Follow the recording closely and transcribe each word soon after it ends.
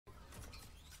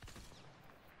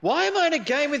Why am I in a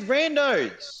game with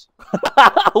randos?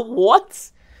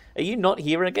 What? Are you not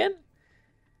here again?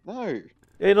 No.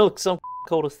 It looks some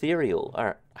called ethereal.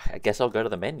 Alright, I guess I'll go to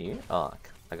the menu. Oh,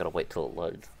 I gotta wait till it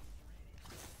loads.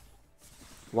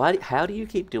 Why? How do you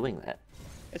keep doing that?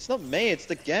 It's not me, it's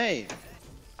the game.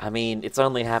 I mean, it's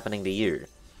only happening to you.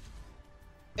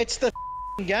 It's the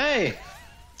game.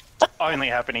 Only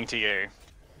happening to you.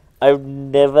 I've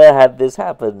never had this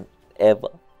happen, ever.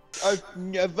 I've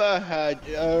never had,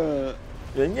 Yeah.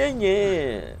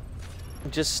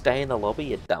 Just stay in the lobby,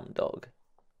 you dumb dog.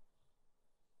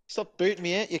 Stop booting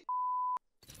me out, you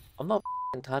I'm not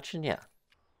touching you.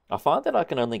 I find that I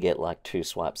can only get like 2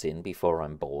 swipes in before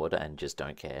I'm bored and just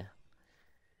don't care.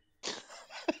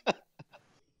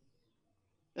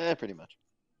 Yeah, pretty much.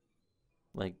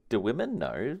 Like, do women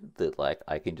know that like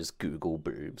I can just Google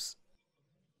boobs?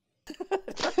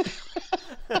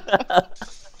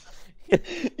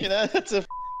 You know, that's a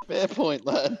fair point,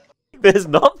 lad. There's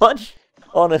not much,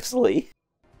 honestly.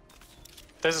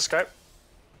 There's a scope.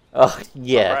 Oh,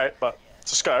 yeah. Not right, but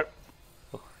it's a scope.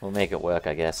 We'll make it work,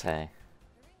 I guess, hey.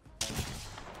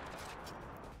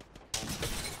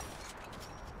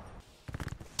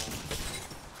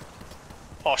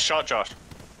 Oh, shot, Josh.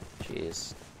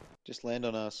 Jeez. Just land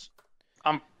on us.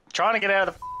 I'm trying to get out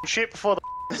of the ship before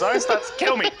the zone starts to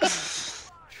kill me.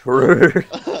 True.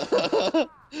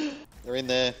 They're in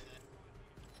there.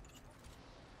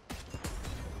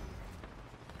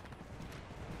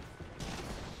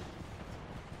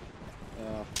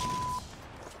 Oh.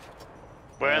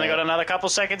 We only got another couple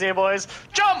seconds here, boys.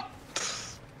 Jump!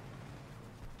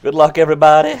 Good luck,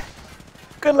 everybody.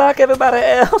 Good luck, everybody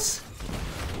else.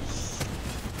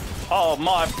 Oh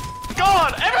my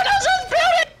god! Everyone else is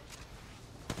building!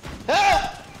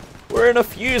 Ah! We're in a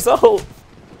fuse hole.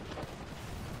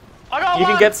 I got You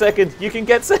one! can get second. You can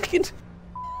get second.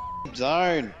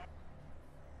 Zone.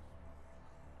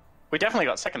 We definitely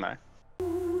got second though.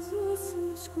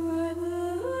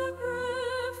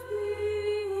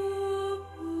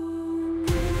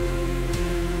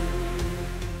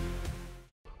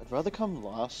 I'd rather come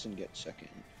last and get second.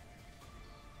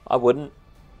 I wouldn't.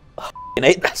 I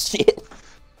hate that shit.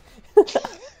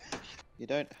 You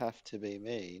don't have to be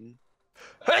mean.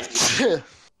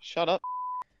 Shut up.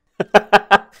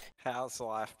 How's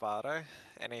life, Bardo?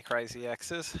 Any crazy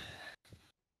exes?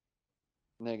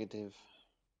 Negative.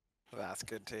 That's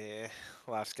good to hear.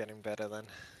 Life's getting better then.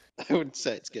 I wouldn't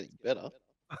say it's getting better.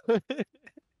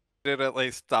 Did at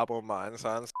least double mine,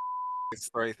 son. It's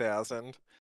 3,000.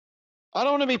 I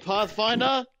don't want to be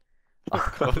Pathfinder. Of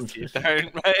course you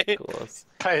don't, mate. Of course.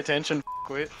 Pay attention,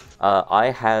 quit.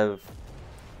 I have,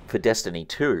 for Destiny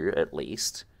 2 at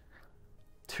least,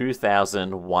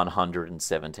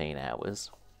 2,117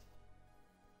 hours.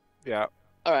 Yeah.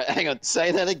 Alright, hang on.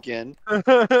 Say that again.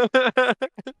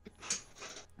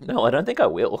 No, I don't think I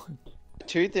will.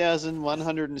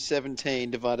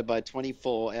 2,117 divided by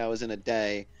 24 hours in a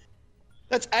day.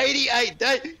 That's 88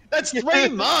 days. That's 3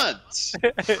 months.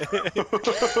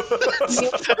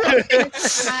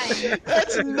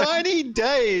 That's 90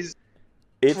 days.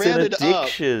 It's an Rounded up.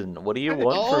 addiction. What do you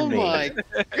want Oh from me? my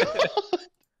god.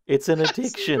 It's an That's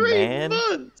addiction, 3 man.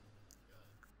 months.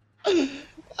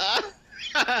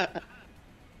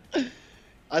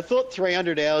 I thought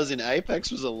 300 hours in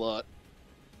Apex was a lot.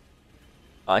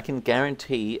 I can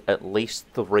guarantee at least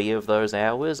 3 of those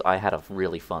hours I had a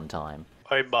really fun time.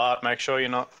 Hey Bart, make sure you're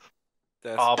not.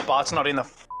 That's Oh, Bart's not in the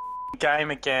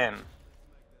game again.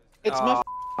 It's my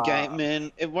game,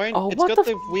 man. It won't. Oh, it's what got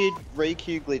the the weird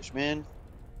re-queue glitch, man.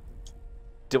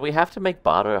 Do we have to make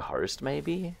Bardo host,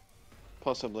 maybe?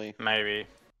 Possibly. Maybe.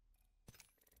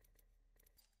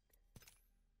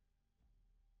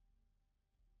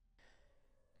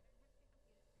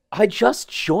 I just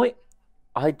joined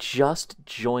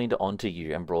onto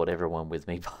you and brought everyone with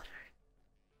me, Bardo.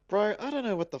 Bro, I don't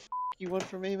know what the you want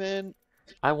from me, man.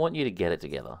 I want you to get it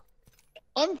together.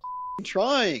 I'm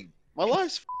trying. My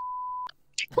life's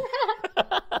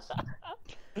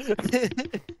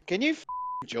Can you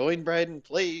join Braden,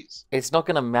 please? It's not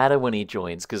going to matter when he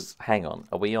joins, because, hang on,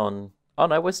 are we on... Oh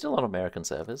no, we're still on American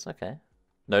servers, okay.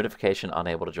 Notification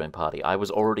unable to join party. I was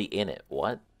already in it,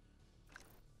 what?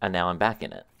 And now I'm back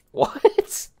in it.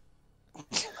 What?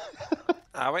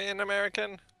 Are we in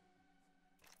American?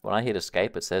 When I hit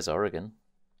escape, it says Oregon.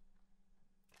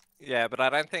 Yeah, but I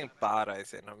don't think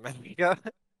Bardo's in America.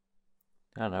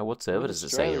 I don't know, what server does it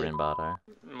say you're in, Bardo?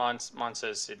 Mine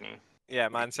says Sydney. Yeah,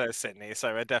 mine says Sydney,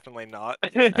 so we're definitely not.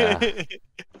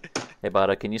 Hey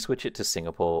Bardo, can you switch it to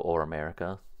Singapore or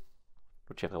America?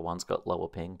 Whichever one's got lower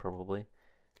ping, probably.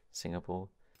 Singapore.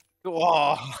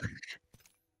 Whoa.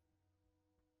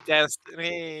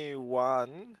 Destiny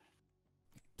 1.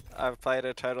 I've played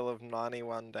a total of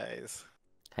 91 days.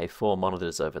 Hey, 4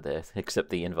 monitors over there. Accept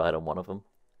the invite on one of them.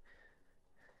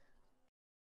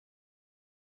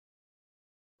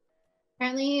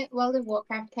 Apparently, World of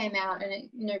Warcraft came out and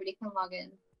nobody can log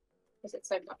in because it's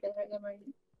so popular at the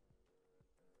moment.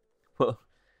 Well,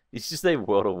 it's just say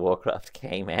World of Warcraft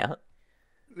came out.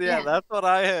 Yeah, Yeah. that's what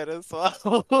I heard as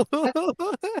well. Well,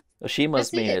 she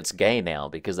must That's mean it. it's gay now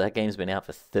because that game's been out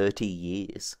for 30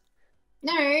 years.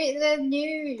 No, the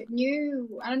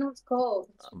new, I don't know what it's called.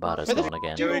 Barter's Where the gone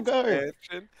again. did you all go?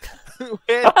 Expansion.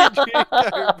 Where did you go,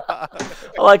 Bart?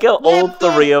 I like how all What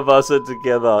the- 3 of us are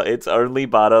together. It's only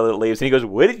Barter that leaves, and he goes,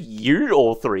 "Where did you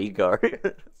all 3 go?"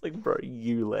 It's like, bro,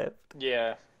 you left.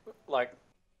 Yeah, like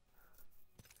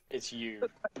it's you.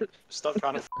 Stop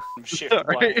trying to shift the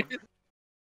blame.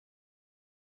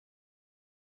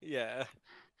 Yeah.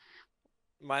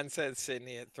 Mine says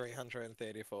Sydney at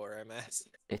 334 MS.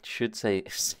 It should say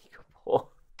Singapore.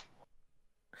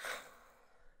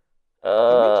 Can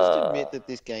we just admit that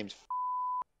this game's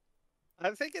I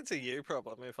think it's a you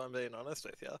problem, if I'm being honest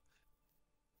with you.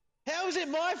 How is it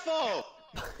my fault?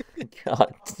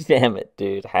 God damn it,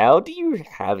 dude. How do you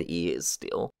have ears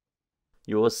still?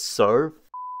 You're so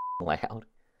loud.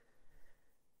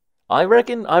 I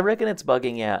reckon it's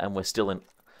bugging out and we're still in...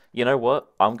 You know what?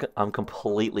 I'm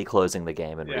completely closing the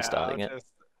game and restarting it.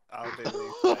 I'll do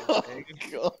the Oh, same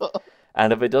thing. God.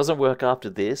 And if it doesn't work after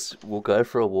this, we'll go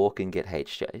for a walk and get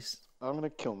HJs. I'm gonna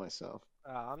kill myself.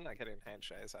 I'm not getting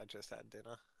handshakes, I just had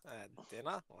dinner. I had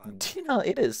dinner? What? Dinner,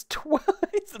 it is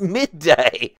it's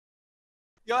midday!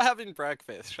 You're having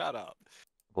breakfast, shut up.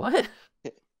 What?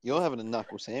 You're having a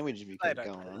knuckle sandwich if you I keep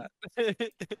don't going on. know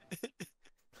that.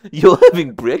 You're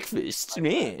having breakfast,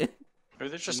 man. Maybe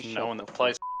there's just You no shut one the that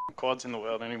plays quads in the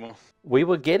world anymore. We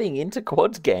were getting into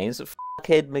quads games, but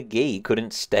fuckhead McGee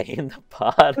couldn't stay in the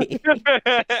party.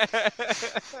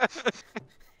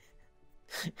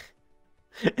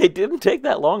 It didn't take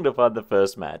that long to find the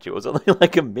first match. It was only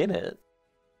like a minute.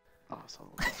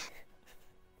 Asshole.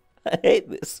 I hate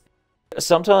this.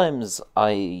 Sometimes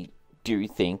I do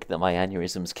think that my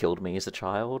aneurysms killed me as a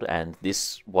child, and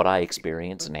what I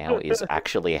experience now is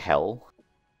actually hell.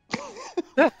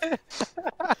 That's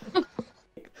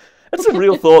a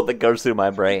real thought that goes through my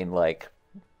brain, like,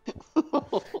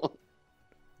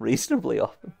 reasonably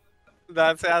often.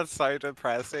 That sounds so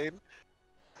depressing.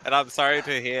 And I'm sorry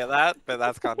to hear that, but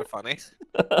that's kind of funny.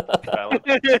 Valid.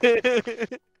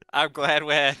 I'm glad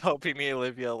we're helping you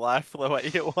live your life the way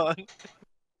you want.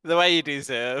 The way you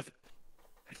deserve.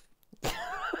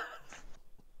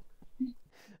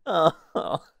 Oh,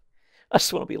 I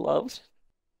just want to be loved.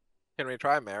 Can we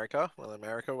try America? Will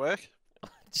America work?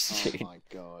 Oh my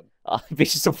god. I'd be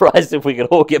surprised if we could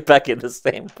all get back in the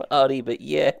same party, but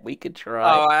yeah, we could try.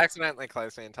 Oh, I accidentally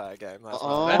closed the entire game. That's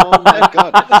Oh not my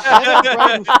god. How about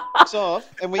Braden f***s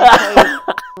off and we play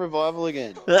revival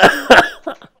again?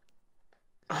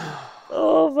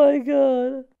 Oh my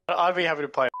god. I'd be happy to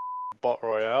play bot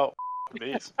royale.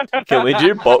 This. Can we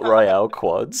do bot royale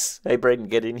quads? Hey, Braden,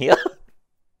 get in here.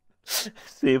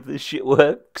 See if this shit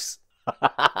works.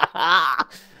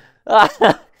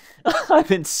 I'm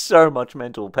in so much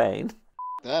mental pain.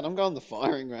 Dad, I'm going the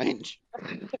firing range.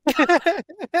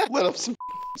 Let up some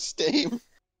steam.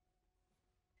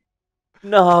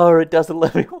 No, it doesn't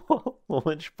let me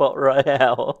launch bot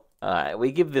royale. Alright,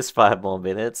 we give this 5 more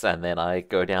minutes, and then I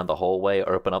go down the hallway,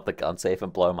 open up the gun safe,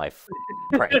 and blow my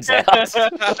brains out.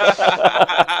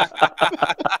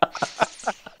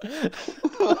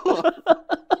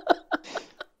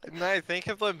 No, think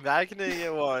of the magnet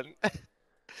you want.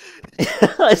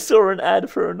 I saw an ad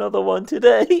for another one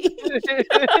today.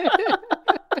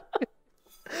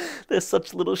 They're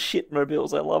such little shit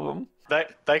mobiles, I love them.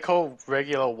 They call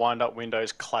regular wind-up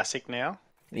windows classic now.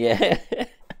 Yeah.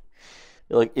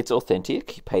 Like, it's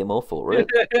authentic, you pay more for it.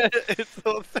 It's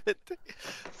authentic.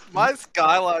 My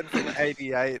Skyline from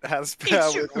 '88 has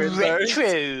power with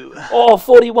Windows. Oh,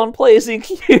 41 players in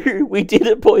queue! We did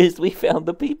it, boys, we found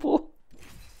the people.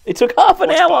 It took half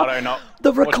an hour!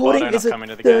 The recording is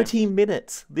at 30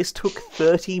 minutes. This took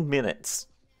 30 minutes.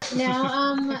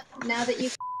 Now, now that you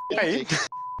Hey.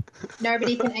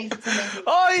 nobody can exit something.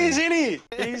 Oh, he's in here!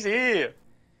 He's here!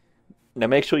 Now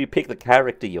make sure you pick the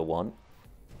character you want.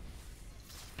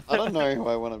 I don't know who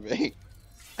I want to be.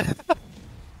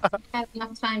 Have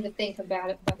enough time to think about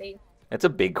it, buddy. It's a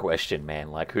big question, man.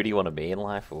 Like, who do you want to be in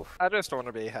life? Oof. I just want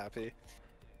to be happy.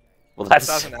 Well,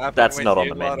 Doesn't happen that's with not on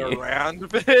you the lot menu. Around,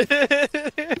 but...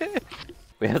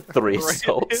 We have 3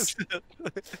 assaults.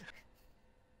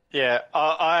 Yeah,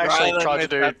 I actually Rather tried to with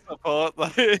do. that support,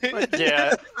 like-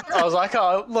 Yeah, I was like,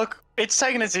 oh, look, it's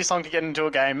taken us this long to get into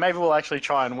a game. Maybe we'll actually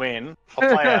try and win.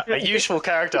 I'll play a useful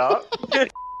character.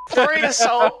 3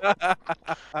 assault.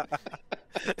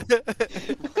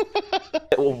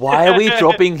 Why are we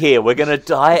dropping here? We're gonna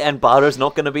die, and Bardo's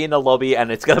not gonna be in the lobby,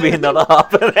 and it's gonna be another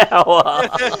half an hour.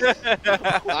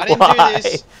 I didn't Why? do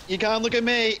this. You can't look at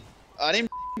me. I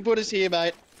didn't put us here,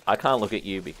 mate. I can't look at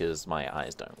you because my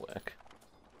eyes don't work.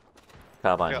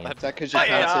 Carbine here. Is that because you Hey,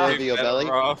 can't see yeah. over your belly?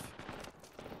 Off.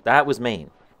 That was mean.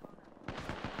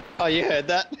 Oh, you heard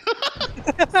that?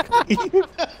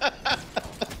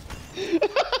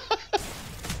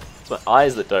 It's my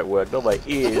eyes that don't work, not my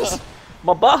ears.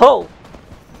 My butthole!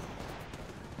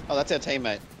 Oh, that's our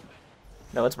teammate.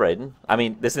 No, it's Brayden. I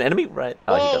mean, there's an enemy right.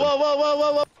 Oh, Whoa, he got him. whoa, whoa, whoa,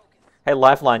 whoa, whoa! Hey,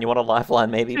 Lifeline, you want a lifeline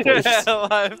maybe, please?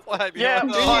 Lifeline, you Yeah,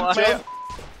 want the dude, lifeline? yeah.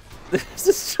 This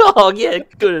is strong, yeah,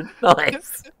 good,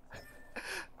 nice.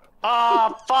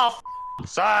 Ah, for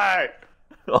sake!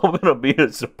 I'm gonna be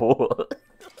a support.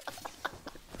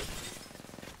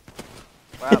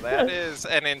 Wow, that is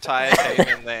an entire team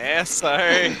in there, so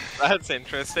that's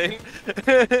interesting.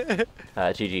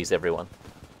 GG's, everyone.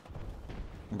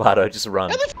 Bardo, just run.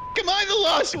 How the f am I the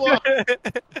last one?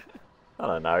 I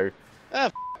don't know. Ah,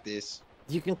 f this.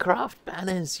 You can craft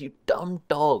banners, you dumb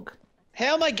dog.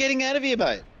 How am I getting out of here,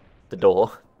 mate? The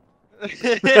door.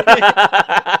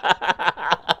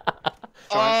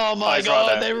 Oh my he's right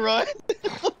god, there. they're right.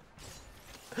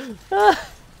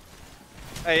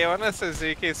 Hey, you want a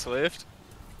Suzuki Swift?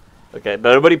 Okay,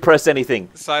 nobody press anything.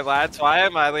 So lads, why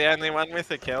am I the only one with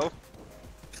a kill?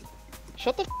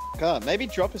 Shut the f up. Maybe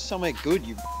drop us somewhere good,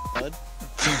 you bud.